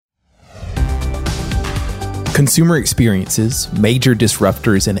Consumer experiences, major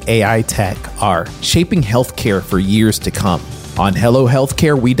disruptors, and AI tech are shaping healthcare for years to come. On Hello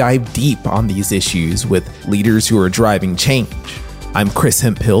Healthcare, we dive deep on these issues with leaders who are driving change. I'm Chris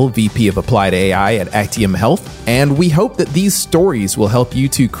Hemphill, VP of Applied AI at Actium Health, and we hope that these stories will help you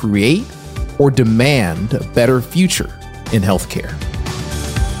to create or demand a better future in healthcare.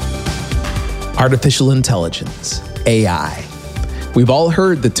 Artificial intelligence, AI. We've all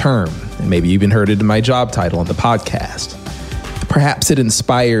heard the term, and maybe even heard it in my job title on the podcast. Perhaps it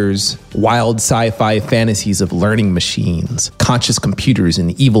inspires wild sci-fi fantasies of learning machines, conscious computers,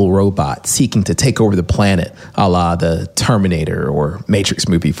 and evil robots seeking to take over the planet, a la the Terminator or Matrix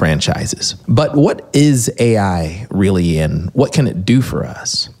movie franchises. But what is AI really, and what can it do for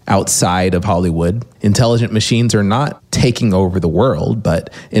us? Outside of Hollywood, intelligent machines are not taking over the world, but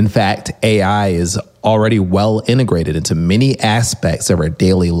in fact, AI is already well integrated into many aspects of our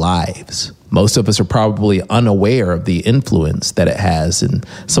daily lives. Most of us are probably unaware of the influence that it has in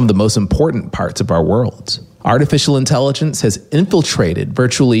some of the most important parts of our worlds. Artificial intelligence has infiltrated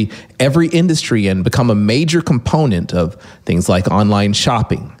virtually every industry and become a major component of things like online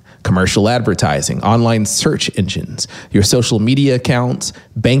shopping, commercial advertising, online search engines, your social media accounts,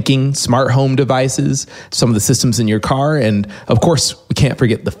 banking, smart home devices, some of the systems in your car, and of course, we can't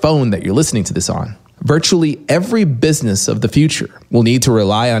forget the phone that you're listening to this on. Virtually every business of the future will need to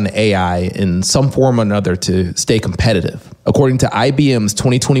rely on AI in some form or another to stay competitive. According to IBM's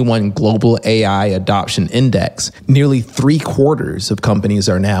 2021 Global AI Adoption Index, nearly 3/4 of companies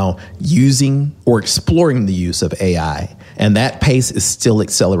are now using or exploring the use of AI, and that pace is still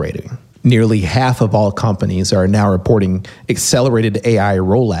accelerating. Nearly half of all companies are now reporting accelerated AI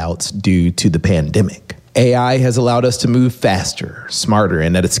rollouts due to the pandemic. AI has allowed us to move faster, smarter,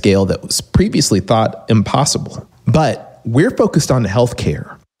 and at a scale that was previously thought impossible. But we're focused on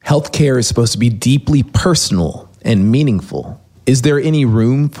healthcare. Healthcare is supposed to be deeply personal and meaningful. Is there any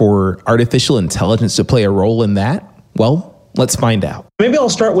room for artificial intelligence to play a role in that? Well, let's find out. Maybe I'll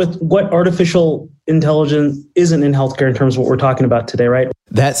start with what artificial intelligence isn't in healthcare in terms of what we're talking about today, right?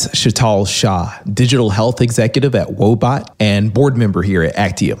 That's Sheetal Shah, digital health executive at Woebot and board member here at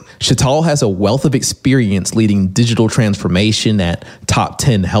Actium. Sheetal has a wealth of experience leading digital transformation at top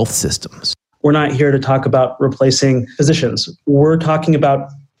 10 health systems. We're not here to talk about replacing physicians. We're talking about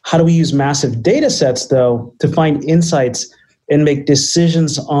how do we use massive data sets, though, to find insights and make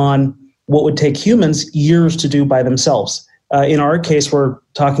decisions on what would take humans years to do by themselves. In our case, we're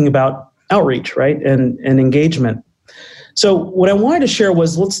talking about outreach, right, and engagement. So what I wanted to share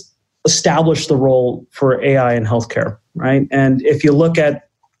was let's establish the role for AI in healthcare, right? And if you look at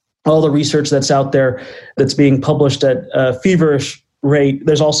all the research that's out there that's being published at a feverish rate,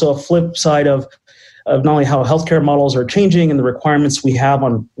 there's also a flip side of not only how healthcare models are changing and the requirements we have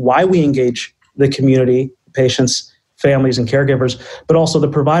on why we engage the community, patients, families, and caregivers, but also the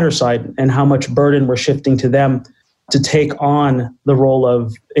provider side and how much burden we're shifting to them to take on the role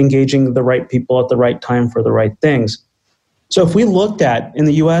of engaging the right people at the right time for the right things. So if we looked at, in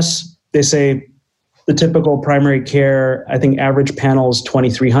the US, they say the typical primary care, I think average panel is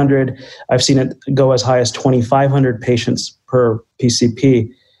 2,300. I've seen it go as high as 2,500 patients per PCP.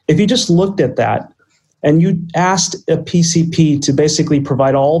 If you just looked at that and you asked a PCP to basically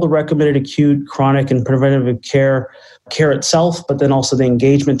provide all the recommended acute, chronic, and preventative care itself, but then also the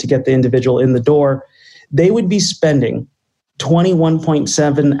engagement to get the individual in the door, they would be spending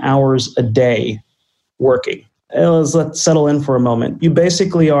 21.7 hours a day working. Let's settle in for a moment. You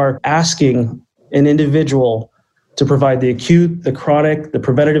basically are asking an individual to provide the acute, the chronic, the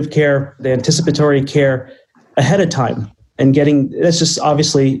preventative care, the anticipatory care ahead of time. And that's just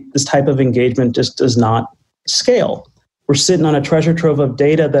obviously this type of engagement just does not scale. We're sitting on a treasure trove of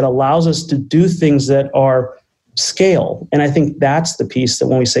data that allows us to do things that are scale. And I think that's the piece that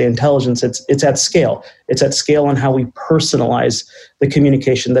when we say intelligence, it's at scale. It's at scale on how we personalize the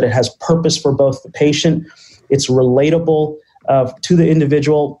communication, that it has purpose for both the patient, it's relatable to the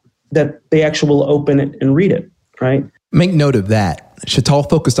individual, that they actually will open it and read it, right? Make note of that. Sheetal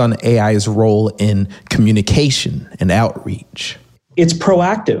focused on AI's role in communication and outreach. It's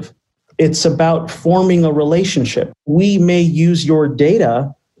proactive. It's about forming a relationship. We may use your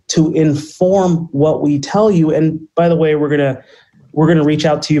data to inform what we tell you. And by the way, we're gonna reach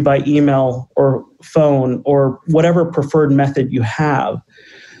out to you by email or phone or whatever preferred method you have.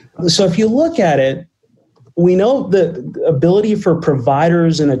 So if you look at it, we know the ability for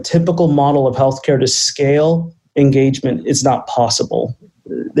providers in a typical model of healthcare to scale engagement is not possible.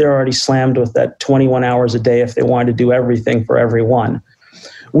 They're already slammed with that 21 hours a day if they wanted to do everything for everyone.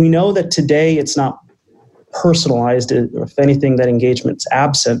 We know that today it's not personalized. If anything, that engagement's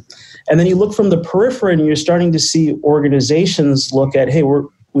absent. And then you look from the periphery and you're starting to see organizations look at, hey,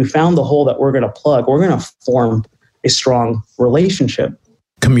 we found the hole that we're going to plug. We're going to form a strong relationship.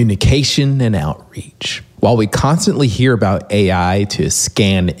 Communication and outreach. While we constantly hear about AI to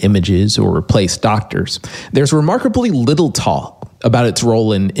scan images or replace doctors, there's remarkably little talk about its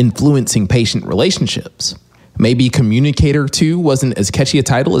role in influencing patient relationships. Maybe Communicator 2 wasn't as catchy a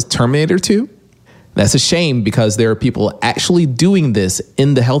title as Terminator 2? That's a shame because there are people actually doing this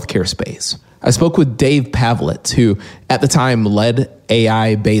in the healthcare space. I spoke with Dave Pavlitz, who at the time led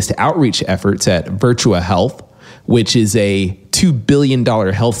AI-based outreach efforts at Virtua Health, which is a $2 billion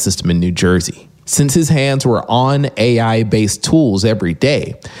health system in New Jersey. Since his hands were on AI-based tools every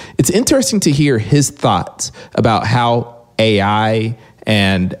day, it's interesting to hear his thoughts about how AI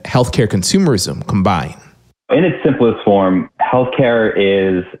and healthcare consumerism combine. In its simplest form, healthcare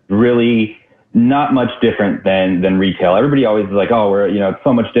is really not much different than retail. Everybody always is like, oh, it's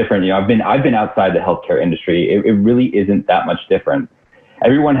so much different. I've been outside the healthcare industry. It really isn't that much different.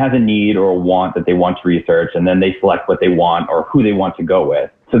 Everyone has a need or a want that they want to research, and then they select what they want or who they want to go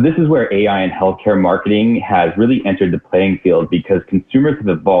with. So this is where AI and healthcare marketing has really entered the playing field because consumers have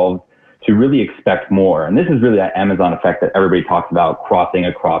evolved to really expect more. And this is really that Amazon effect that everybody talks about crossing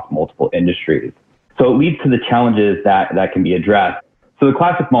across multiple industries. So it leads to the challenges that can be addressed. So the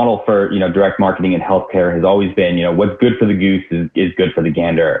classic model for, direct marketing in healthcare has always been, what's good for the goose is good for the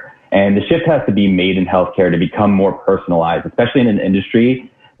gander. And the shift has to be made in healthcare to become more personalized, especially in an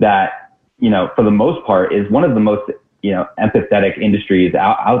industry that, for the most part is one of the most, empathetic industries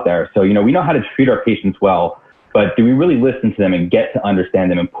out there. So, we know how to treat our patients well, but do we really listen to them and get to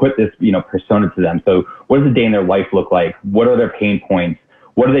understand them and put this, persona to them? So what does a day in their life look like? What are their pain points?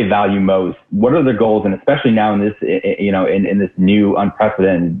 What do they value most? What are their goals? And especially now in this, in this new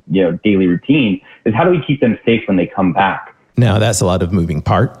unprecedented, daily routine is how do we keep them safe when they come back? Now that's a lot of moving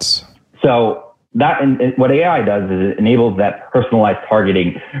parts. So that and what AI does is it enables that personalized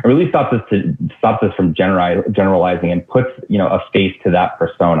targeting. It really stops us from generalizing and puts, a face to that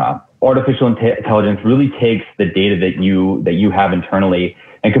persona. Artificial intelligence really takes the data that you have internally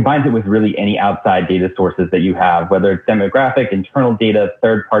and combines it with really any outside data sources that you have, whether it's demographic, internal data,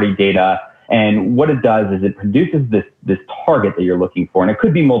 third-party data. And what it does is it produces this target that you're looking for. And it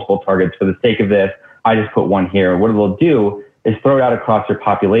could be multiple targets. For the sake of this, I just put one here. What it'll do is throw it out across your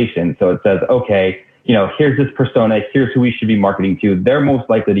population. So it says, okay, here's this persona. Here's who we should be marketing to. They're most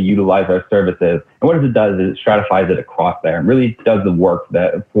likely to utilize our services. And what it does is it stratifies it across there and really does the work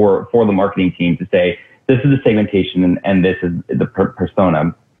that for the marketing team to say, this is the segmentation and this is the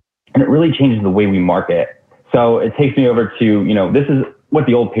persona. And it really changes the way we market. So it takes me over to, this is what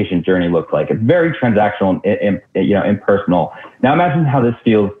the old patient journey looks like. It's very transactional and impersonal. Now imagine how this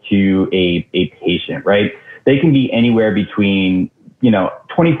feels to a patient, right? They can be anywhere between,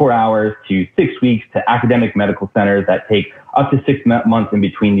 24 hours to 6 weeks to academic medical centers that take up to 6 months in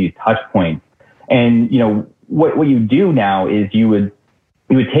between these touch points. And, what you do now is you would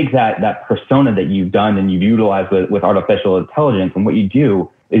take that persona that you've done and you've utilized with artificial intelligence. And what you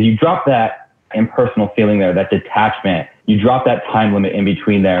do is you drop that impersonal feeling there, that detachment. You drop that time limit in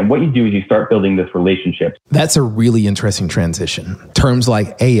between there. And what you do is you start building this relationship. That's a really interesting transition. Terms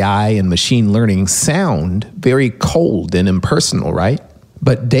like AI and machine learning sound very cold and impersonal, right?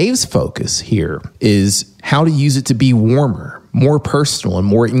 But Dave's focus here is how to use it to be warmer, more personal, and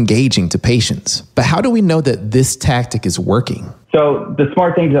more engaging to patients. But how do we know that this tactic is working? So the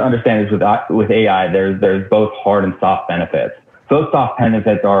smart thing to understand is with AI, there's both hard and soft benefits. Those soft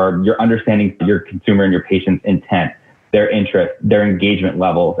benefits are your understanding your consumer and your patient's intent, their interest, their engagement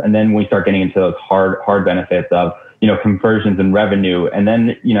levels. And then we start getting into those hard benefits of, conversions and revenue. And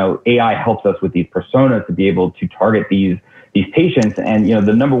then, AI helps us with these personas to be able to target these patients. And,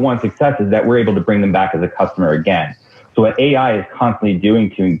 the number one success is that we're able to bring them back as a customer again. So what AI is constantly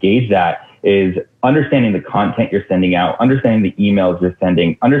doing to engage that is understanding the content you're sending out, understanding the emails you're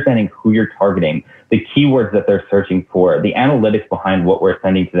sending, understanding who you're targeting, the keywords that they're searching for, the analytics behind what we're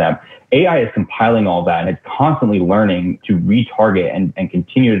sending to them. AI is compiling all that, and it's constantly learning to retarget and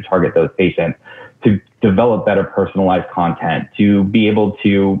continue to target those patients, to develop better personalized content, to be able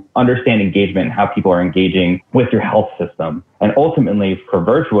to understand engagement and how people are engaging with your health system. And ultimately, for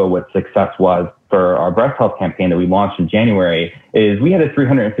Virtua, what success was for our breast health campaign that we launched in January is we had a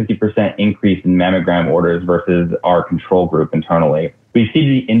 350% increase in mammogram orders versus our control group internally. We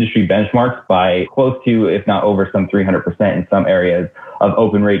exceeded the industry benchmarks by close to, if not over some 300% in some areas of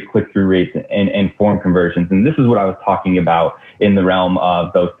open rate, click-through rates, and form conversions. And this is what I was talking about in the realm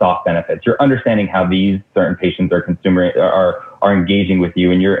of those soft benefits. You're understanding how these certain patients are engaging with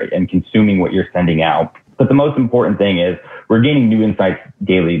you and consuming what you're sending out. But the most important thing is we're gaining new insights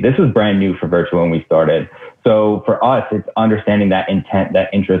daily. This was brand new for Virtua when we started. So for us, it's understanding that intent, that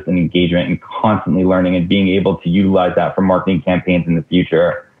interest and engagement, and constantly learning and being able to utilize that for marketing campaigns in the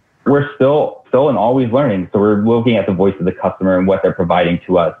future. We're still and always learning. So we're looking at the voice of the customer and what they're providing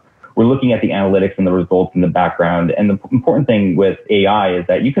to us. We're looking at the analytics and the results in the background. And the important thing with AI is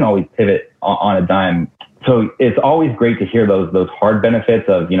that you can always pivot on a dime. So it's always great to hear those hard benefits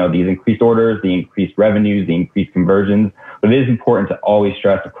of, these increased orders, the increased revenues, the increased conversions. But it is important to always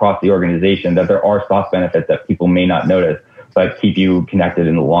stress across the organization that there are soft benefits that people may not notice, but keep you connected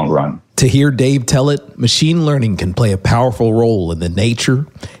in the long run. To hear Dave tell it, machine learning can play a powerful role in the nature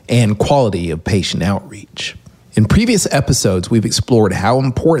and quality of patient outreach. In previous episodes, we've explored how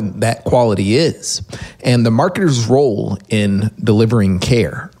important that quality is and the marketer's role in delivering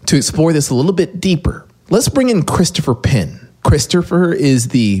care. To explore this a little bit deeper, let's bring in Christopher Penn. Christopher is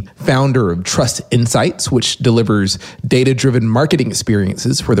the founder of Trust Insights, which delivers data-driven marketing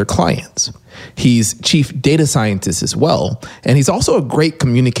experiences for their clients. He's chief data scientist as well, and he's also a great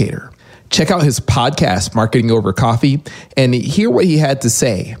communicator. Check out his podcast, Marketing Over Coffee, and hear what he had to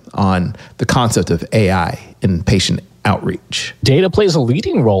say on the concept of AI in patient outreach. Data plays a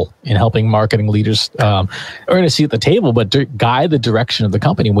leading role in helping marketing leaders earn a seat at the table, but guide the direction of the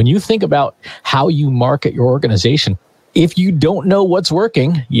company. When you think about how you market your organization, if you don't know what's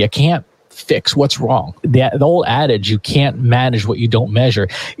working, you can't fix what's wrong. The old adage, you can't manage what you don't measure,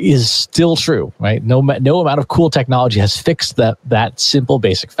 is still true, right? No amount of cool technology has fixed that simple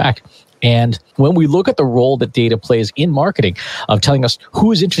basic fact. And when we look at the role that data plays in marketing, of telling us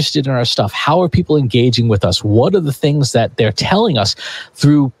who's interested in our stuff, how are people engaging with us, what are the things that they're telling us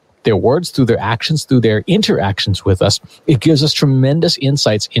through their words, through their actions, through their interactions with us, it gives us tremendous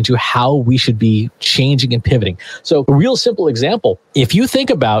insights into how we should be changing and pivoting. So a real simple example, if you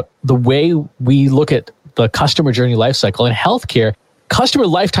think about the way we look at the customer journey lifecycle in healthcare, customer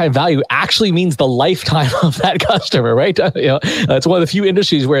lifetime value actually means the lifetime of that customer, right? It's one of the few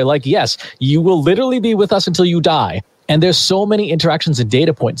industries where, yes, you will literally be with us until you die. And there's so many interactions and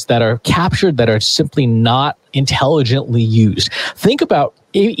data points that are captured that are simply not intelligently used. Think about,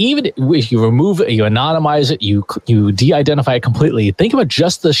 even if you remove it, you anonymize it, you de-identify it completely, think about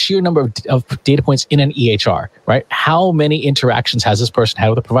just the sheer number of data points in an EHR, right? How many interactions has this person had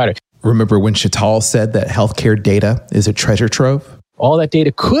with a provider? Remember when Chital said that healthcare data is a treasure trove? All that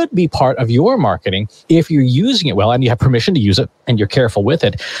data could be part of your marketing if you're using it well and you have permission to use it and you're careful with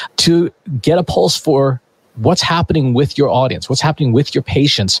it, to get a pulse for what's happening with your audience, what's happening with your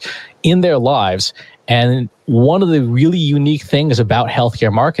patients in their lives. And one of the really unique things about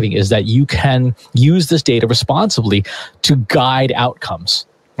healthcare marketing is that you can use this data responsibly to guide outcomes,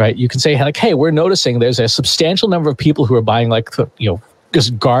 right? You can say, hey, we're noticing there's a substantial number of people who are buying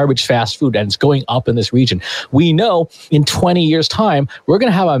just garbage fast food, and it's going up in this region. We know in 20 years' time, we're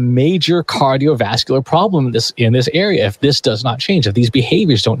going to have a major cardiovascular problem in this area if this does not change, if these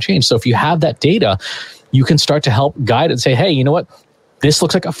behaviors don't change. So if you have that data, you can start to help guide and say, hey, you know what? This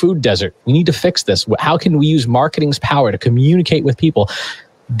looks like a food desert. We need to fix this. How can we use marketing's power to communicate with people?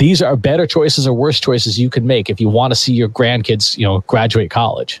 These are better choices or worse choices you could make if you want to see your grandkids, graduate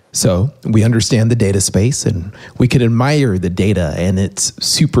college. So we understand the data space and we can admire the data and its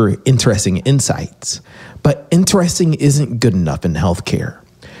super interesting insights. But interesting isn't good enough in healthcare.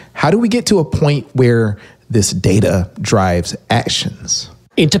 How do we get to a point where this data drives actions?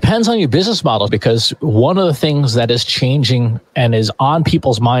 It depends on your business model, because one of the things that is changing and is on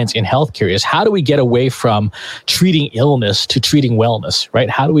people's minds in healthcare is how do we get away from treating illness to treating wellness, right?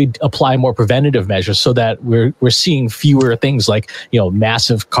 How do we apply more preventative measures so that we're seeing fewer things like,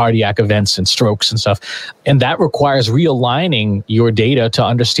 massive cardiac events and strokes and stuff. And that requires realigning your data to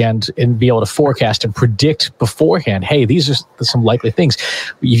understand and be able to forecast and predict beforehand, hey, these are some likely things.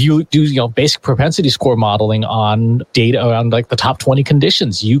 If you do, basic propensity score modeling on data on the top 20 conditions,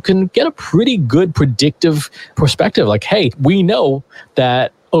 you can get a pretty good predictive perspective. Like, hey, we know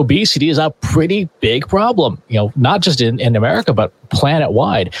that obesity is a pretty big problem, not just in America, but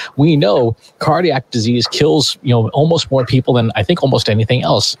planet-wide. We know cardiac disease kills, almost more people than I think almost anything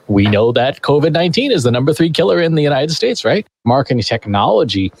else. We know that COVID-19 is the number 3 killer in the United States, right? Marketing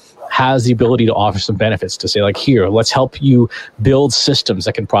technology has the ability to offer some benefits to say, here, let's help you build systems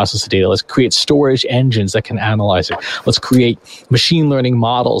that can process the data. Let's create storage engines that can analyze it. Let's create machine learning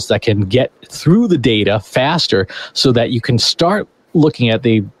models that can get through the data faster so that you can start looking at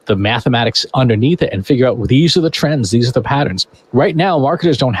the mathematics underneath it and figure out, well, these are the trends, these are the patterns. Right now,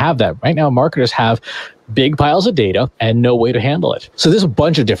 marketers don't have that. Right now, marketers have big piles of data and no way to handle it. So there's a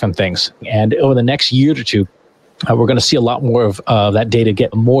bunch of different things. And over the next year or two, We're going to see a lot more of that data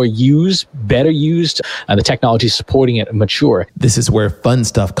get more used, better used, and the technology supporting it mature. This is where fun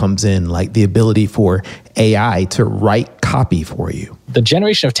stuff comes in, like the ability for AI to write copy for you. The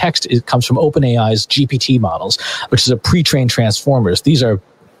generation of text comes from OpenAI's GPT models, which is a pre-trained transformers. These are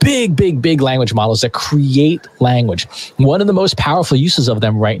big language models that create language. One of the most powerful uses of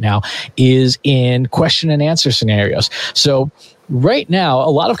them right now is in question and answer scenarios. So right now, a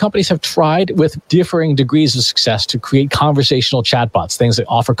lot of companies have tried with differing degrees of success to create conversational chatbots, things that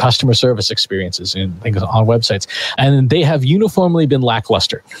offer customer service experiences and things on websites. And they have uniformly been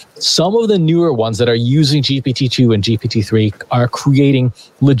lackluster. Some of the newer ones that are using GPT-2 and GPT-3 are creating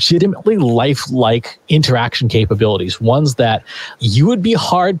legitimately lifelike interaction capabilities, ones that you would be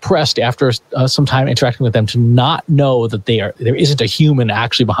hard-pressed after some time interacting with them to not know that there isn't a human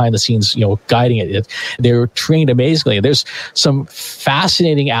actually behind the scenes, guiding it. They're trained amazingly. There's some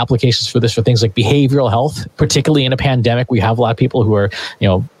fascinating applications for this for things like behavioral health, particularly in a pandemic. We have a lot of people who are,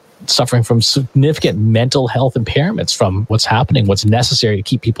 suffering from significant mental health impairments from what's happening, what's necessary to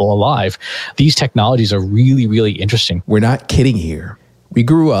keep people alive. These technologies are really, really interesting. We're not kidding here. We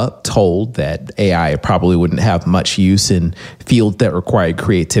grew up told that AI probably wouldn't have much use in fields that required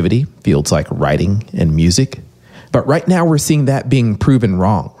creativity, fields like writing and music. But right now we're seeing that being proven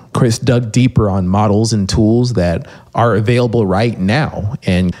wrong. Chris dug deeper on models and tools that are available right now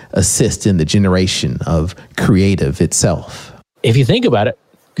and assist in the generation of creative itself. If you think about it,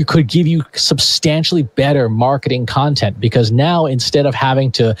 it could give you substantially better marketing content, because now instead of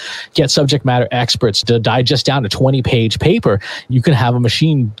having to get subject matter experts to digest down a 20-page paper, you can have a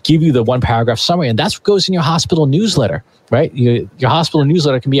machine give you the one paragraph summary, and that's what goes in your hospital newsletter, right? Your hospital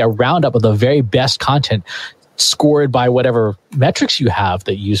newsletter can be a roundup of the very best content scored by whatever metrics you have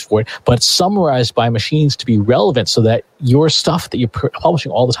that you use for it, but summarized by machines to be relevant so that your stuff that you're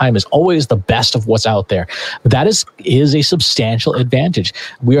publishing all the time is always the best of what's out there. That is a substantial advantage.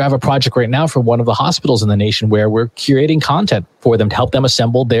 We have a project right now for one of the hospitals in the nation where we're curating content for them to help them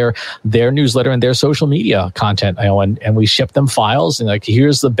assemble their newsletter and their social media content, and we ship them files and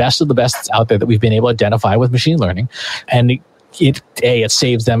here's the best of the best that's out there that we've been able to identify with machine learning. And it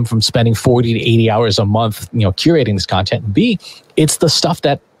saves them from spending 40 to 80 hours a month, curating this content. And B, it's the stuff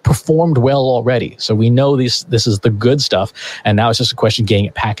that performed well already. So we know this is the good stuff. And now it's just a question of getting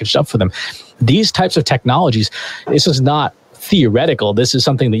it packaged up for them. These types of technologies, this is not theoretical. This is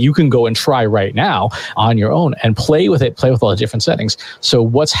something that you can go and try right now on your own and play with all the different settings. So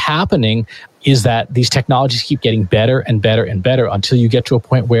what's happening is that these technologies keep getting better and better and better until you get to a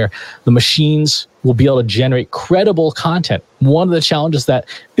point where the machines will be able to generate credible content. One of the challenges that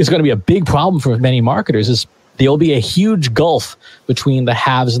is going to be a big problem for many marketers is there'll be a huge gulf between the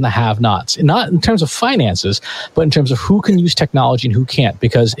haves and the have-nots. And not in terms of finances, but in terms of who can use technology and who can't.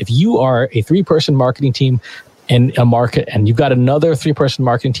 Because if you are a 3-person marketing team in a market and you've got another 3-person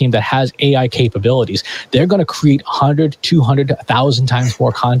marketing team that has AI capabilities, they're going to create 100, 200, 1,000 times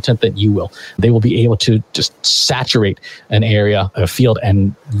more content than you will. They will be able to just saturate an area, a field,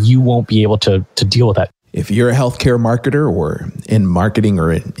 and you won't be able to deal with that. If you're a healthcare marketer or in marketing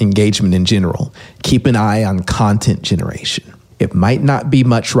or in engagement in general, keep an eye on content generation. It might not be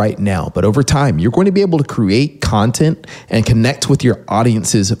much right now, but over time, you're going to be able to create content and connect with your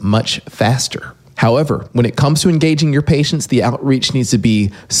audiences much faster. However, when it comes to engaging your patients, the outreach needs to be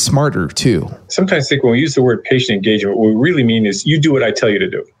smarter too. Sometimes I think when we use the word patient engagement, what we really mean is you do what I tell you to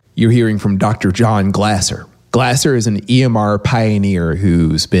do. You're hearing from Dr. John Glasser. Glasser is an EMR pioneer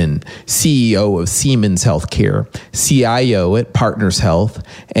who's been CEO of Siemens Healthcare, CIO at Partners Health,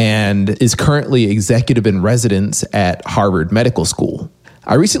 and is currently executive in residence at Harvard Medical School.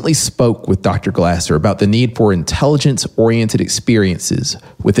 I recently spoke with Dr. Glasser about the need for intelligence-oriented experiences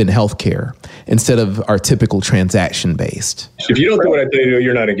within healthcare instead of our typical transaction-based. If you don't do what I tell you to do,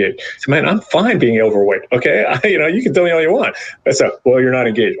 you're not engaged. So, man, I'm fine being overweight, okay? You can tell me all you want. Well, you're not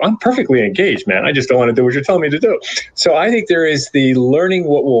engaged. I'm perfectly engaged, man. I just don't want to do what you're telling me to do. So I think there is the learning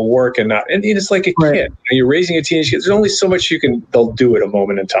what will work and not. And it's like a kid. You're raising a teenage kid. There's only so much they'll do at a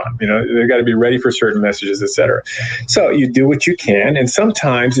moment in time. They've got to be ready for certain messages, et cetera. So you do what you can, and sometimes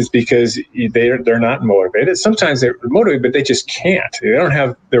it's because they're not motivated. Sometimes they're motivated, but they just can't.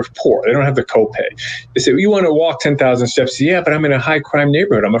 They're poor. They don't have the copay. They say, well, you want to walk 10,000 steps? Yeah, but I'm in a high crime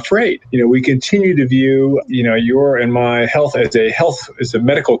neighborhood. I'm afraid. We continue to view, your and my health as a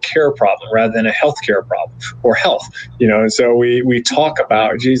medical care problem rather than a healthcare problem or health. And so we talk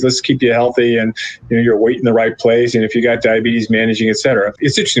about, geez, let's keep you healthy and, your weight in the right place. And if you got diabetes, managing, et cetera.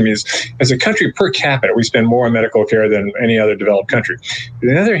 It's interesting to me as a country per capita, we spend more on medical care than any other developed country. On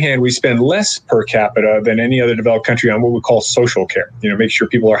the other hand, we spend less per capita than any other developed country on what we call social care, make sure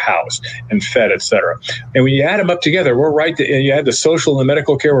people are housed and fed, et cetera. And when you add them up together, we're right, and you add the social and the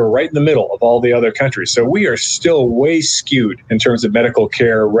medical care, we're right in the middle of all the other countries. So we are still way skewed in terms of medical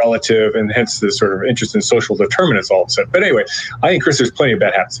care relative, and hence the sort of interest in social determinants all of a sudden. But anyway, I think, Chris, there's plenty of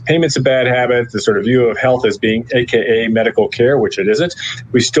bad habits. Payment's a bad habit, the sort of view of health as being AKA medical care, which it isn't.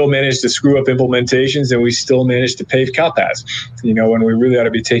 We still manage to screw up implementations, and we still manage to pave cow paths, when we really ought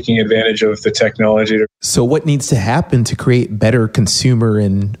to be taking advantage of the technology. So what needs to happen to create better consumer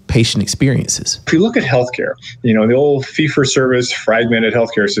and patient experiences? If you look at healthcare, the old fee-for-service fragmented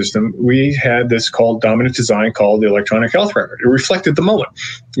healthcare system, we had this called dominant design called the electronic health record. It reflected the moment.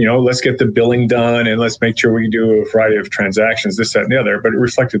 Let's get the billing done and let's make sure we do a variety of transactions, this, that, and the other, but it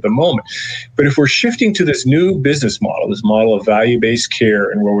reflected the moment. But if we're shifting to this new business model, this model of value-based care,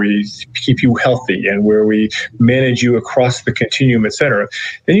 and where we keep you healthy and where we manage you across the continuum, et cetera,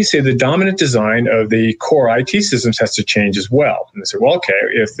 then you say the dominant design of the core IT systems has to change as well. And they say, well, okay,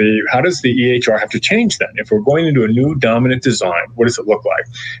 how does the EHR have to change then? If we're going into a new dominant design, what does it look like?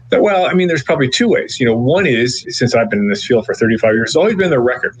 There's probably two ways. One is, since I've been in this field for 35 years, it's always been the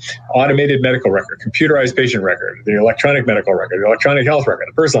record, automated medical record, computerized patient record, the electronic medical record, the electronic health record,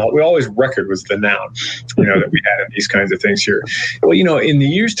 the personal health. We always record was the noun, that we had in these kinds of things here. Well, in the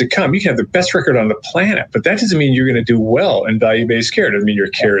years to come, you can have the best record on the planet, but that doesn't mean you're going to do well in value-based care. It doesn't mean your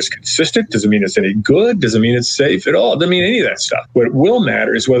care is consistent. Doesn't mean it's any good. Doesn't mean it's safe at all. Doesn't mean any of that stuff. What will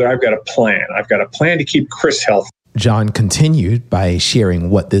matter is whether I've got a plan. I've got a plan to keep Chris healthy. John continued by sharing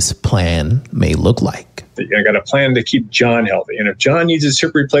what this plan may look like. I got a plan to keep John healthy. And if John needs his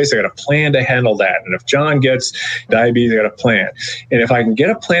hip replaced, I got a plan to handle that. And if John gets diabetes, I got a plan. And if I can get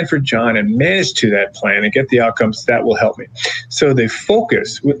a plan for John and manage to that plan and get the outcomes, that will help me. So the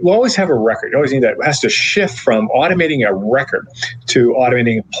focus, we'll always have a record. You always need that. It has to shift from automating a record to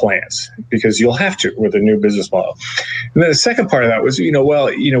automating plans, because you'll have to with a new business model. And then the second part of that was,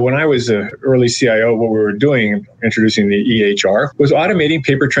 when I was an early CIO, what we were doing, introducing the EHR, was automating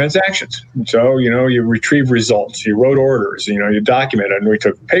paper transactions. So, you retrieve results, you wrote orders, you documented, and we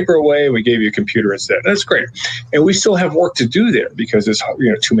took paper away, we gave you a computer instead. That's great. And we still have work to do there because there's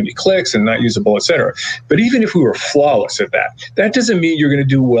too many clicks and not usable, et cetera. But even if we were flawless at that doesn't mean you're going to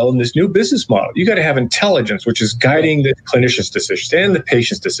do well in this new business model. You got to have intelligence, which is guiding the clinician's decisions and the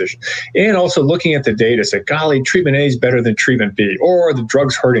patient's decision. And also looking at the data, say, golly, treatment A is better than treatment B, or the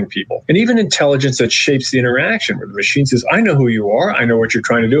drug's hurting people. And even intelligence that shapes the interaction, where the machine says, I know who you are, I know what you're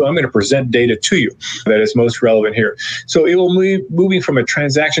trying to do, I'm going to present data to you that is most relevant here. So it will move moving from a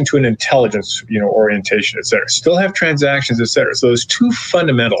transaction to an intelligence, orientation, et cetera. Still have transactions, et cetera. So those two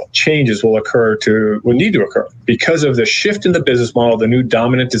fundamental changes will need to occur because of the shift in the business model. The new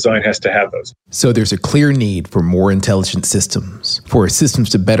dominant design has to have those. So there's a clear need for more intelligent systems, for systems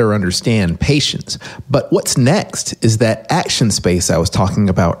to better understand patients. But what's next is that action space I was talking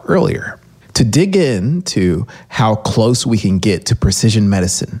about earlier. To dig into how close we can get to precision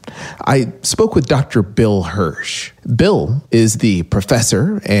medicine, I spoke with Dr. Bill Hirsch. Bill is the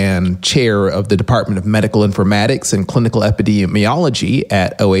professor and chair of the Department of Medical Informatics and Clinical Epidemiology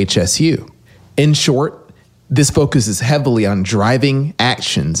at OHSU. In short, this focuses heavily on driving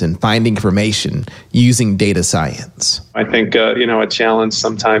actions and finding information using data science. I think, a challenge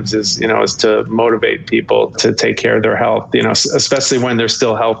sometimes is to motivate people to take care of their health, especially when they're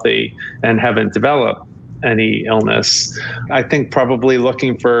still healthy and haven't developed any illness. I think probably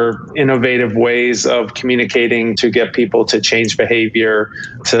looking for innovative ways of communicating to get people to change behavior,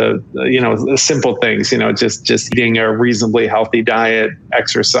 to, simple things, just eating a reasonably healthy diet,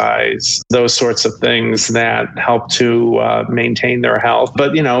 exercise, those sorts of things that help to maintain their health.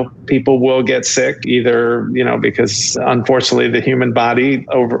 But, people will get sick either, because unfortunately the human body,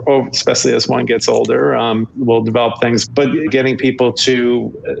 especially as one gets older, will develop things. But getting people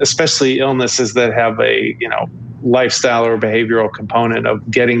to, especially illnesses that have a, lifestyle or behavioral component of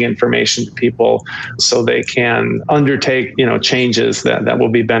getting information to people so they can undertake, changes that will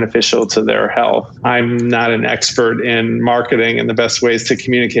be beneficial to their health. I'm not an expert in marketing and the best ways to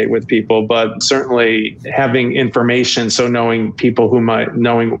communicate with people, but certainly having information, so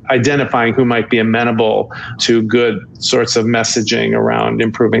identifying who might be amenable to good sorts of messaging around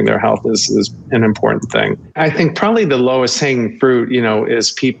improving their health is an important thing. I think probably the lowest hanging fruit,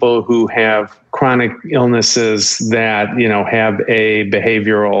 is people who have chronic illnesses that, have a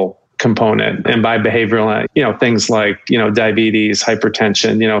behavioral component. And by behavioral, things like, diabetes,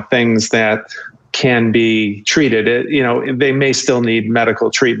 hypertension, things that can be treated. They may still need medical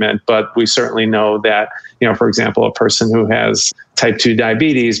treatment, but we certainly know that, for example, a person who has type 2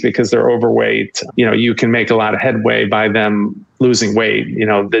 diabetes because they're overweight, you can make a lot of headway by them losing weight.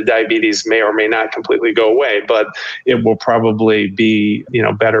 The diabetes may or may not completely go away, but it will probably be,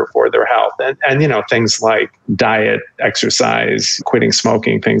 better for their health. And things like diet, exercise, quitting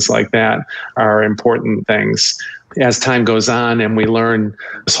smoking, things like that are important things. As time goes on and we learn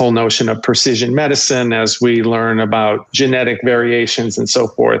this whole notion of precision medicine, as we learn about genetic variations and so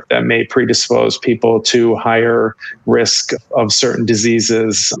forth that may predispose people to higher risk of certain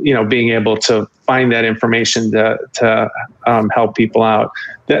diseases, being able to find that information to help people out.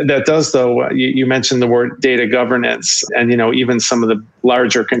 That does, though, you mentioned the word data governance and, even some of the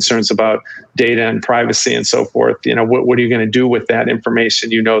larger concerns about data and privacy and so forth. What are you going to do with that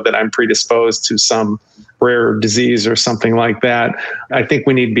information? That I'm predisposed to some rare disease or something like that. I think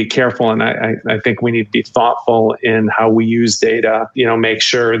we need to be careful, and I think we need to be thoughtful in how we use data, make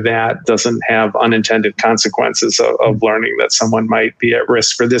sure that doesn't have unintended consequences of learning that someone might be at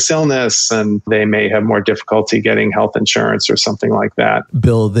risk for this illness and they may have more difficulty getting health insurance or something like that.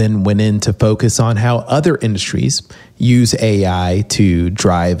 Bill then went in to focus on how other industries use AI to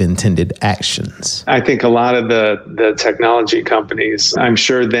drive intended actions. I think a lot of the technology companies, I'm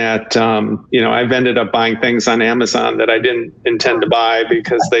sure that, I've ended up buying things on Amazon that I didn't intend to buy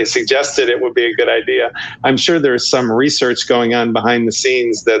because they suggested it would be a good idea. I'm sure there's some research going on behind the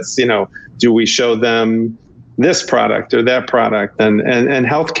scenes that's, do we show them this product or that product? And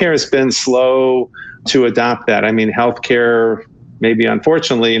healthcare has been slow to adopt that. I mean, healthcare, maybe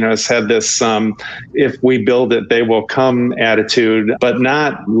unfortunately, has had this, if we build it, they will come attitude, but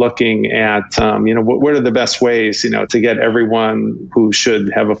not looking at, what are the best ways, to get everyone who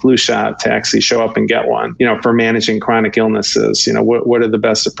should have a flu shot to actually show up and get one, for managing chronic illnesses, what are the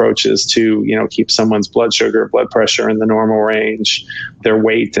best approaches to, keep someone's blood sugar, blood pressure in the normal range, their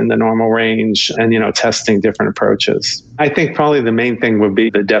weight in the normal range, and, testing different approaches. I think probably the main thing would be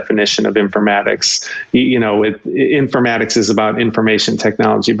the definition of informatics. Informatics is about information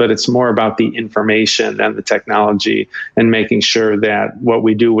technology, but it's more about the information than the technology and making sure that what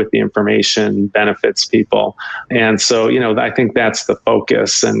we do with the information benefits people. And so, I think that's the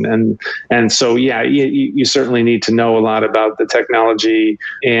focus. And so, yeah, you certainly need to know a lot about the technology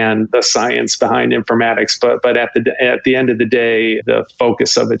and the science behind informatics, but at the end of the day, the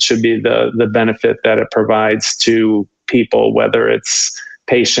focus of it should be the benefit that it provides to people, whether it's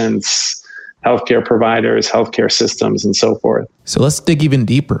patients, healthcare providers, healthcare systems, and so forth. So let's dig even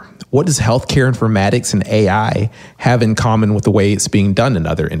deeper. What does healthcare informatics and AI have in common with the way it's being done in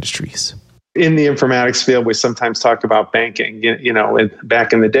other industries? In the informatics field, we sometimes talk about banking.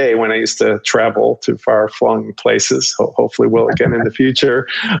 Back in the day when I used to travel to far-flung places, hopefully will again in the future,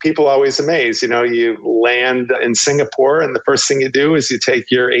 people always amazed. You land in Singapore and the first thing you do is you take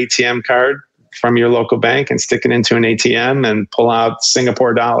your ATM card from your local bank and stick it into an ATM and pull out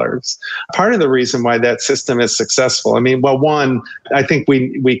Singapore dollars. Part of the reason why that system is successful, one, I think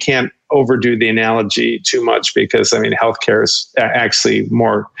we can't overdo the analogy too much because, healthcare is actually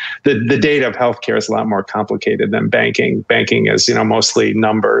more, the data of healthcare is a lot more complicated than banking. Banking is, mostly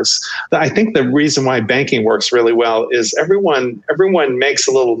numbers. I think the reason why banking works really well is everyone makes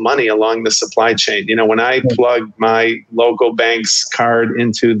a little money along the supply chain. When I plug my local bank's card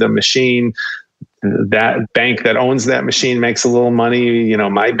into the machine, that bank that owns that machine makes a little money,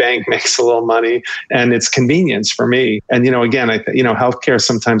 my bank makes a little money, and it's convenience for me. And, again, healthcare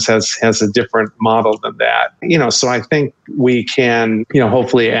sometimes has a different model than that. So I think we can,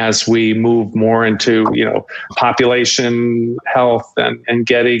 hopefully as we move more into, population health and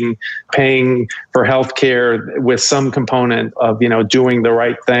paying for healthcare with some component of, doing the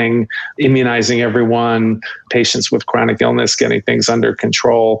right thing, immunizing everyone, patients with chronic illness, getting things under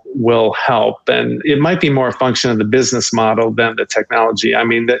control will help. And it might be more a function of the business model than the technology.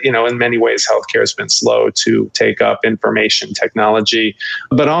 In many ways, healthcare has been slow to take up information technology,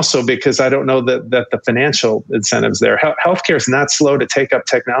 but also because I don't know that the financial incentives there. Healthcare is not slow to take up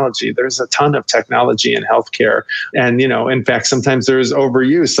technology. There's a ton of technology in healthcare. And, in fact, sometimes there's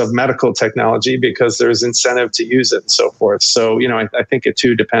overuse of medical technology because there's incentive to use it and so forth. So, I think it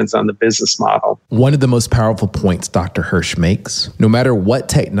too depends on the business model. One of the most powerful points Dr. Hirsch makes, no matter what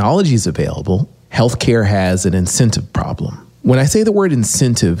technology is available, healthcare has an incentive problem. When I say the word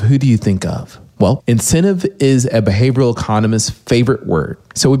incentive, who do you think of? Well, incentive is a behavioral economist's favorite word.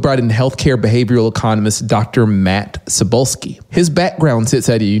 So we brought in healthcare behavioral economist Dr. Matt Cybulski. His background sits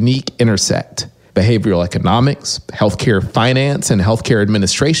at a unique intersect: behavioral economics, healthcare finance, and healthcare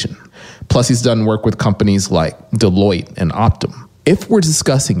administration. Plus, he's done work with companies like Deloitte and Optum. If we're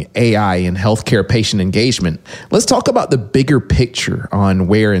discussing AI in healthcare patient engagement, let's talk about the bigger picture on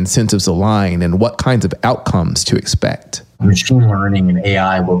where incentives align and what kinds of outcomes to expect. Machine learning and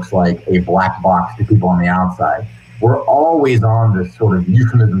AI looks like a black box to people on the outside. We're always on this sort of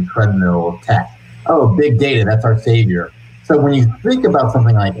euphemism treadmill of tech. Oh, big data, that's our savior. So when you think about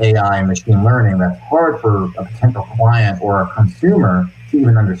something like AI and machine learning, that's hard for a potential client or a consumer to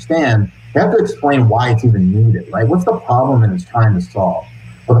even understand. You have to explain why it's even needed, right? What's the problem that it's trying to solve?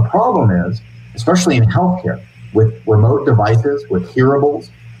 Well, the problem is, especially in healthcare, with remote devices, with hearables,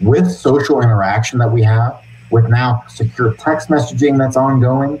 with social interaction that we have, with now secure text messaging that's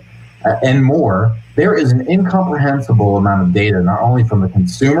ongoing, and more, there is an incomprehensible amount of data, not only from the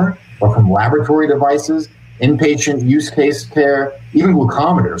consumer, but from laboratory devices, inpatient use case care, even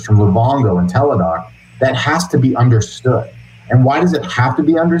glucometers from Livongo and Teladoc, that has to be understood. And why does it have to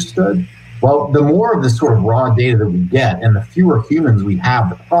be understood? Well, the more of this sort of raw data that we get and the fewer humans we have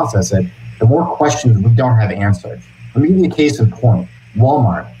to process it, the more questions we don't have answered. Let me give you a case in point.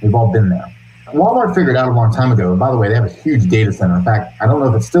 Walmart, we've all been there. Walmart figured out a long time ago, and by the way, they have a huge data center. In fact, I don't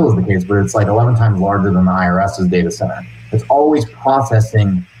know if it still is the case, but it's like 11 times larger than the IRS's data center. It's always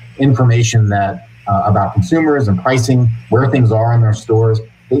processing information that about consumers and pricing, where things are in their stores.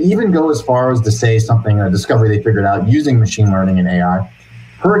 They even go as far as to say something, a discovery they figured out using machine learning and AI.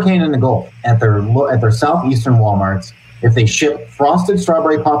 Hurricane in the Gulf, at their southeastern Walmarts, if they ship frosted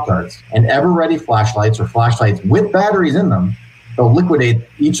strawberry Pop-Tarts and ever-ready flashlights or flashlights with batteries in them, they'll liquidate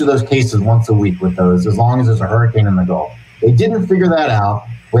each of those cases once a week with those, as long as there's a hurricane in the Gulf. They didn't figure that out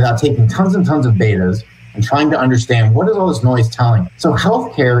without taking tons and tons of betas and trying to understand what is all this noise telling. So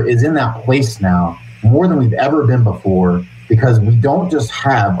healthcare is in that place now more than we've ever been before, because we don't just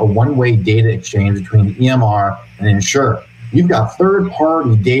have a one-way data exchange between EMR and insurer. You've got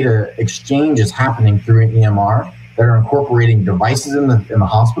third-party data exchanges happening through an EMR that are incorporating devices in the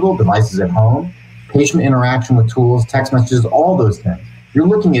hospital, devices at home, patient interaction with tools, text messages, all those things. You're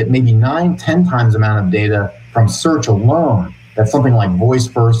looking at maybe 9-10 times the amount of data from search alone that something like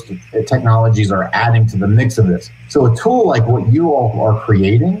voice-first technologies are adding to the mix of this. So a tool like what you all are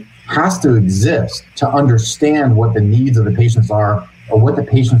creating has to exist to understand what the needs of the patients are, or what the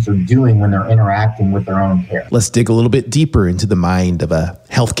patients are doing when they're interacting with their own care. Let's dig a little bit deeper into the mind of a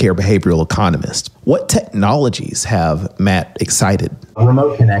healthcare behavioral economist. What technologies have Matt excited?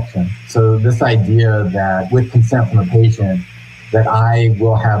 Remote connection. So this idea that with consent from the patient, that I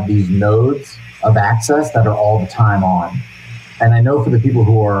will have these nodes of access that are all the time on. And I know for the people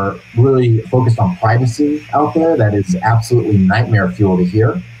who are really focused on privacy out there, that is absolutely nightmare fuel to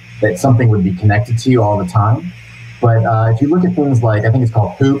hear, that something would be connected to you all the time. But if you look at things like, I think it's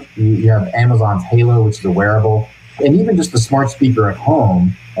called Hoop, you have Amazon's Halo, which is a wearable, and even just the smart speaker at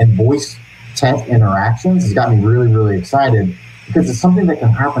home and voice tech interactions has got me really, really excited, because it's something that can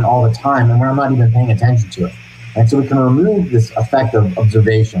happen all the time and when I'm not even paying attention to it. And so we can remove this effect of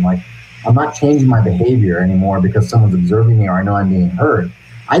observation, like I'm not changing my behavior anymore because someone's observing me or I know I'm being heard.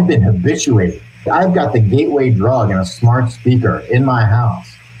 I've been habituated. I've got the gateway drug in a smart speaker in my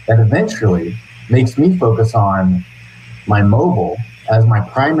house that eventually makes me focus on my mobile as my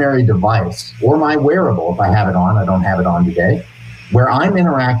primary device, or my wearable if I have it on. I don't have it on today, where I'm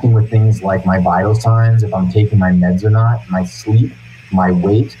interacting with things like my vital signs, if I'm taking my meds or not, my sleep, my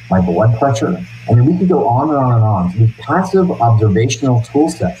weight, my blood pressure. I mean, we could go on and on and on. So these passive observational tool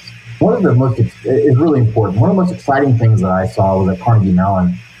sets. One of the most, is really important. One of the most exciting things that I saw was at Carnegie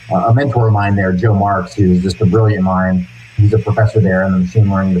Mellon. A mentor of mine there, Joe Marks, who's just a brilliant mind. He's a professor there in the machine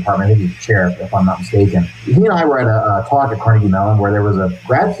learning department. I think he's a chair, if I'm not mistaken. He and I were at a talk at Carnegie Mellon where there was a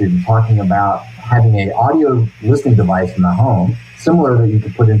grad student talking about having an audio listening device in the home, similar that you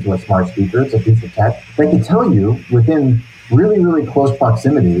could put into a smart speaker. It's a piece of tech that can tell you within really, really close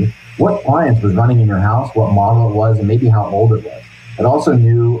proximity what appliance was running in your house, what model it was, and maybe how old it was. It also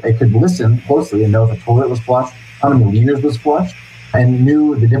knew, it could listen closely and know if a toilet was flushed, how many liters was flushed, and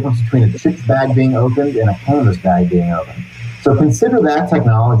knew the difference between a chips bag being opened and a canvas bag being opened. So consider that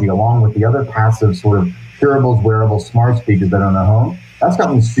technology along with the other passive sort of hearables, wearables, smart speakers that are in the home. That's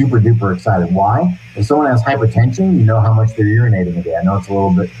got me super duper excited. Why? If someone has hypertension, you know how much they're urinating a day. I know it's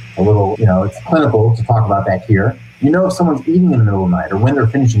it's clinical to talk about that here. You know if someone's eating in the middle of the night or when they're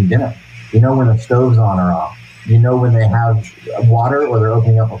finishing dinner. You know when the stove's on or off. You know when they have water or they're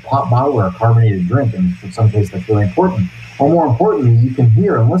opening up a pop bottle or a carbonated drink. And in some cases, that's really important. Or more importantly, you can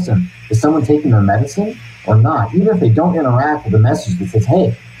hear and listen. Is someone taking their medicine or not? Even if they don't interact with the message that says,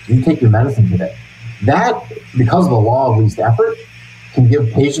 hey, did you take your medicine today? That, because of the law of least effort, can give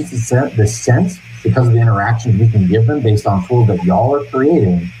patients the sense, because of the interactions we can give them based on tools that y'all are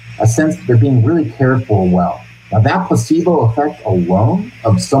creating, a sense that they're being really cared for well. Now, that placebo effect alone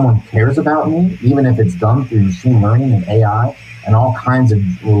of someone cares about me, even if it's done through machine learning and AI and all kinds of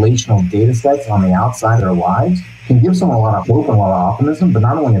relational data sets on the outside of their lives, can give someone a lot of hope and a lot of optimism. But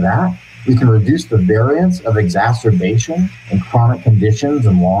not only that, we can reduce the variance of exacerbation in chronic conditions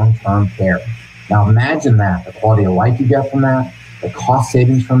and long-term care. Now, imagine that, the quality of life you get from that, the cost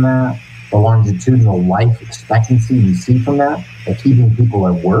savings from that, the longitudinal life expectancy you see from that, the keeping people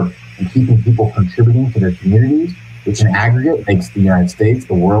at work and keeping people contributing to their communities, which in aggregate makes the United States,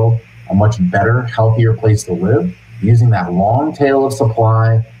 the world, a much better, healthier place to live, using that long tail of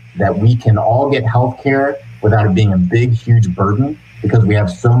supply that we can all get healthcare without it being a big, huge burden, because we have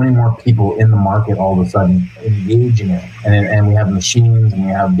so many more people in the market all of a sudden engaging in it. And we have machines and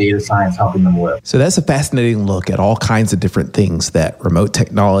we have data science helping them live. So that's a fascinating look at all kinds of different things that remote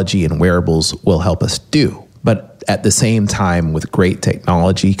technology and wearables will help us do. But at the same time, with great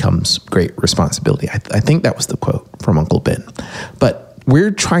technology comes great responsibility. I think that was the quote from Uncle Ben. But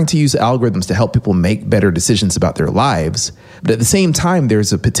we're trying to use algorithms to help people make better decisions about their lives. But at the same time,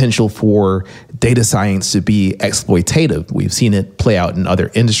 there's a potential for data science to be exploitative. We've seen it play out in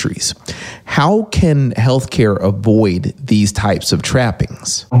other industries. How can healthcare avoid these types of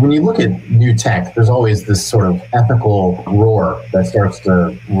trappings? When you look at new tech, there's always this sort of ethical roar that starts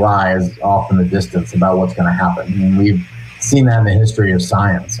to rise off in the distance about what's going to happen. I mean, we've seen that in the history of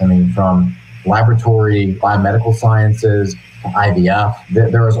science. I mean, from laboratory biomedical sciences, IVF,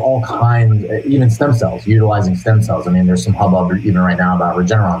 there is all kinds, even stem cells, utilizing stem cells. I mean, there's some hubbub even right now about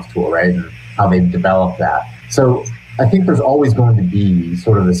Regeneron's tool, right? And how they've developed that. So I think there's always going to be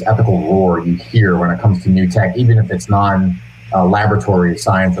sort of this ethical roar you hear when it comes to new tech, even if it's non-laboratory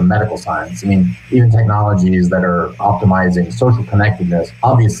science and medical science. I mean, even technologies that are optimizing social connectedness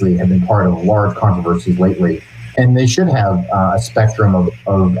obviously have been part of large controversies lately. And they should have a spectrum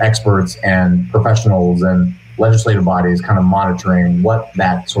of experts and professionals and legislative bodies kind of monitoring what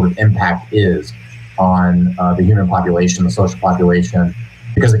that sort of impact is on the human population, the social population,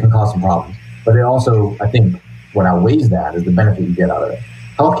 because it can cause some problems. But it also, I think, what outweighs that is the benefit you get out of it.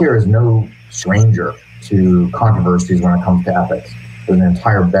 Healthcare is no stranger to controversies when it comes to ethics. There's an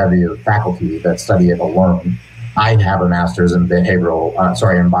entire bevy of faculty that study it alone. I have a master's in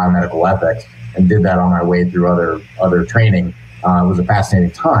biomedical ethics and did that on my way through other training. It was a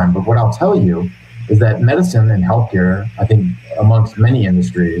fascinating time. But what I'll tell you is that medicine and healthcare, I think, amongst many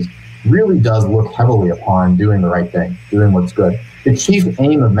industries, really does look heavily upon doing the right thing, doing what's good. The chief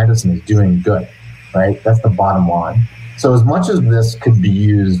aim of medicine is doing good, right? That's the bottom line. So as much as this could be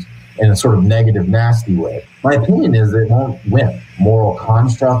used in a sort of negative, nasty way, my opinion is it won't win. Moral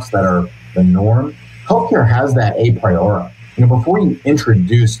constructs that are the norm, healthcare has that a priori. You know, before you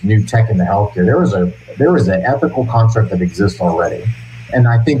introduce new tech into healthcare, there is an ethical construct that exists already. And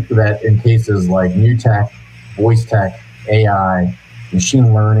I think that in cases like new tech, voice tech, AI,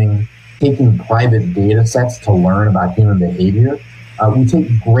 machine learning, taking private data sets to learn about human behavior, we take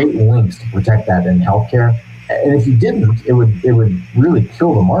great lengths to protect that in healthcare. And if you didn't, it would really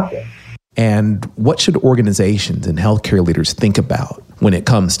kill the market. And what should organizations and healthcare leaders think about when it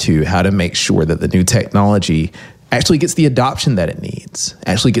comes to how to make sure that the new technology actually gets the adoption that it needs,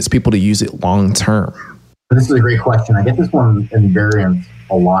 actually gets people to use it long term? This is a great question. I get this one in variants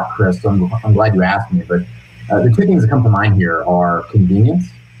a lot, Chris. So I'm glad you asked me. But the two things that come to mind here are convenience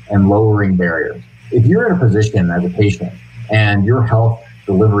and lowering barriers. If you're in a position as a patient and your health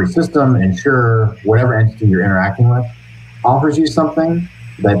delivery system, insurer, whatever entity you're interacting with, offers you something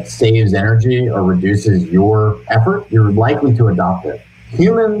that saves energy or reduces your effort, you're likely to adopt it.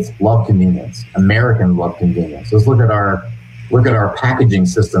 Humans love convenience. Americans love convenience. Let's look at our packaging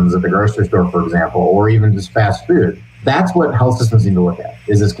systems at the grocery store, for example, or even just fast food. That's what health systems need to look at.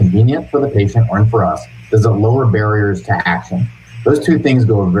 Is this convenient for the patient or for us? Does it lower barriers to action? Those two things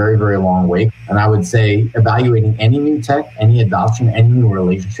go a very, very long way. And I would say evaluating any new tech, any adoption, any new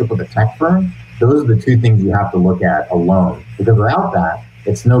relationship with a tech firm, those are the two things you have to look at alone. Because without that,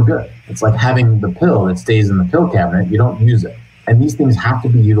 it's no good. It's like having the pill that stays in the pill cabinet. You don't use it. And these things have to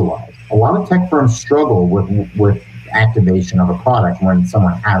be utilized. A lot of tech firms struggle with activation of a product when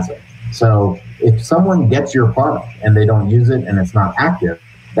someone has it. So if someone gets your product and they don't use it and it's not active,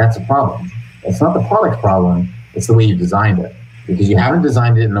 that's a problem. It's not the product's problem, it's the way you designed it. Because you haven't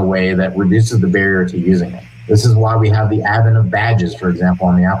designed it in a way that reduces the barrier to using it. This is why we have the advent of badges, for example,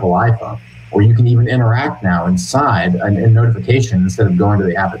 on the Apple iPhone, or you can even interact now inside in notification instead of going to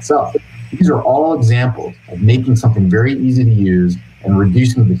the app itself. These are all examples of making something very easy to use and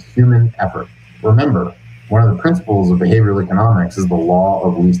reducing the human effort. Remember, one of the principles of behavioral economics is the law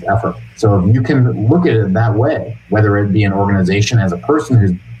of least effort. So if you can look at it that way, whether it be an organization as a person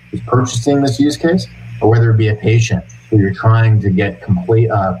who's purchasing this use case, or whether it be a patient who you're trying to get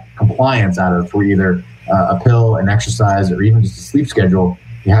compliance out of for either a pill, an exercise, or even just a sleep schedule,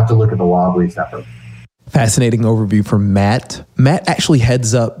 you have to look at the law of least effort. Fascinating overview from Matt. Matt actually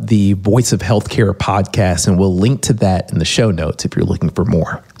heads up the Voice of Healthcare podcast, and we'll link to that in the show notes if you're looking for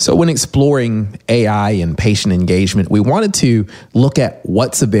more. So when exploring AI and patient engagement, we wanted to look at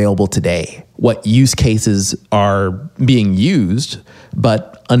what's available today, what use cases are being used,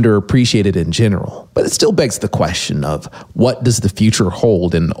 but underappreciated in general. But it still begs the question of what does the future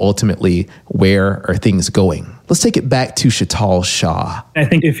hold, and ultimately, where are things going? Let's take it back to Sheetal Shah. I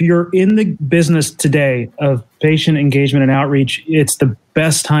think if you're in the business today of patient engagement and outreach, it's the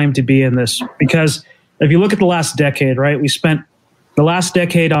best time to be in this. Because if you look at the last decade, right, we spent the last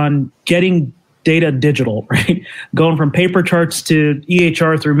decade on getting data digital, right? Going from paper charts to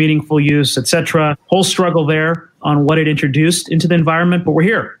EHR through meaningful use, et cetera. Whole struggle there on what it introduced into the environment, but we're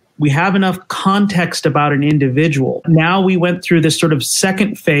here. We have enough context about an individual. Now we went through this sort of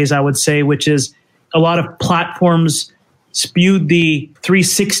second phase, I would say, which is a lot of platforms spewed the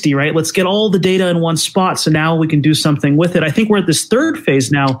 360, right? Let's get all the data in one spot so now we can do something with it. I think we're at this third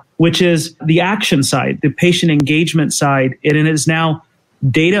phase now, which is the action side, the patient engagement side. And it is now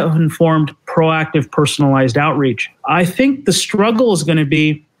data-informed, proactive, personalized outreach. I think the struggle is going to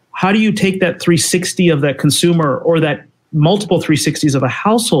be, how do you take that 360 of that consumer or that multiple 360s of a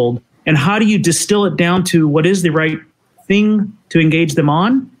household, and how do you distill it down to what is the right thing to engage them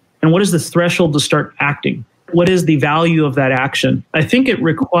on, and what is the threshold to start acting? What is the value of that action? I think it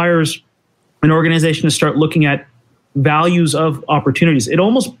requires an organization to start looking at values of opportunities. It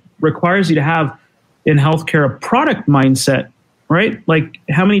almost requires you to have in healthcare a product mindset, right? Like,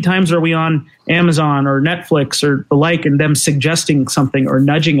 how many times are we on Amazon or Netflix or the like, and them suggesting something or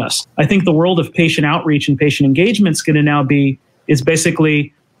nudging us? I think the world of patient outreach and patient engagement is going to now be, is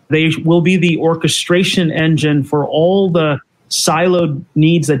basically, they will be the orchestration engine for all the siloed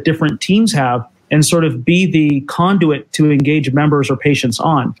needs that different teams have, and sort of be the conduit to engage members or patients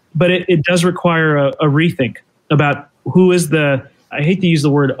on. But it does require a rethink about who is the, I hate to use the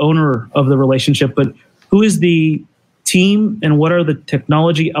word owner of the relationship, but who is the team and what are the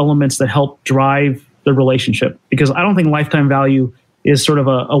technology elements that help drive the relationship? Because I don't think lifetime value is sort of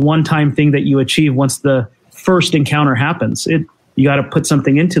a one-time thing that you achieve once the first encounter happens. You got to put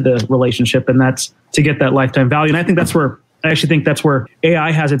something into the relationship, and that's to get that lifetime value. And I actually think that's where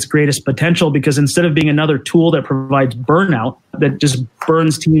AI has its greatest potential, because instead of being another tool that provides burnout, that just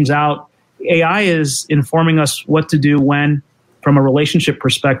burns teams out, AI is informing us what to do when, from a relationship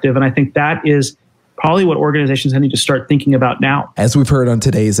perspective. And I think that is probably what organizations need to start thinking about now. As we've heard on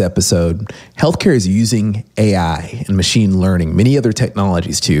today's episode, healthcare is using AI and machine learning, many other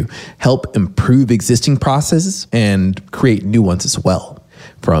technologies to help improve existing processes and create new ones as well.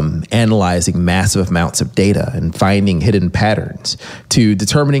 From analyzing massive amounts of data and finding hidden patterns to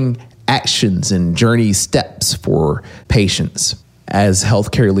determining actions and journey steps for patients. As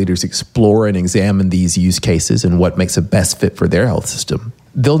healthcare leaders explore and examine these use cases and what makes a best fit for their health system,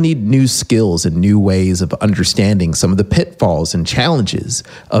 they'll need new skills and new ways of understanding some of the pitfalls and challenges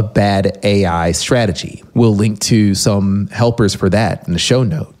of bad AI strategy. We'll link to some helpers for that in the show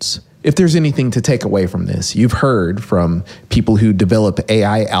notes. If there's anything to take away from this, you've heard from people who develop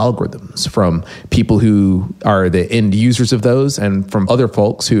AI algorithms, from people who are the end users of those, and from other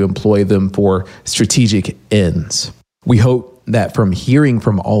folks who employ them for strategic ends. We hope that from hearing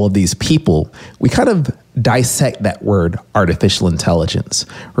from all of these people, we kind of dissect that word artificial intelligence.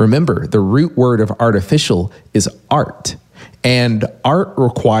 Remember, the root word of artificial is art, and art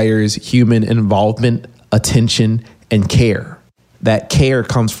requires human involvement, attention, and care. That care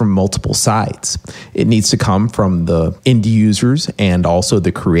comes from multiple sides. It needs to come from the end users and also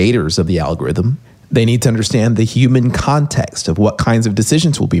the creators of the algorithm. They need to understand the human context of what kinds of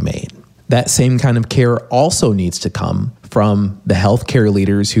decisions will be made. That same kind of care also needs to come from the healthcare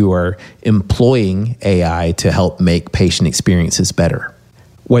leaders who are employing AI to help make patient experiences better.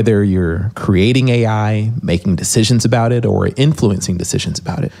 Whether you're creating AI, making decisions about it, or influencing decisions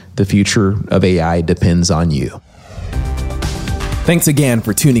about it, the future of AI depends on you. Thanks again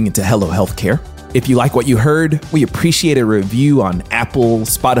for tuning into Hello Healthcare. If you like what you heard, we appreciate a review on Apple,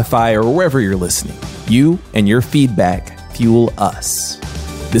 Spotify, or wherever you're listening. You and your feedback fuel us.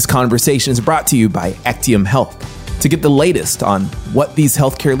 This conversation is brought to you by Actium Health. To get the latest on what these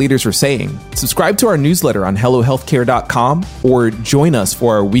healthcare leaders are saying, subscribe to our newsletter on HelloHealthcare.com or join us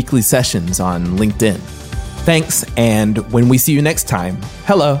for our weekly sessions on LinkedIn. Thanks, and when we see you next time,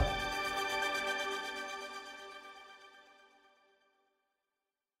 hello.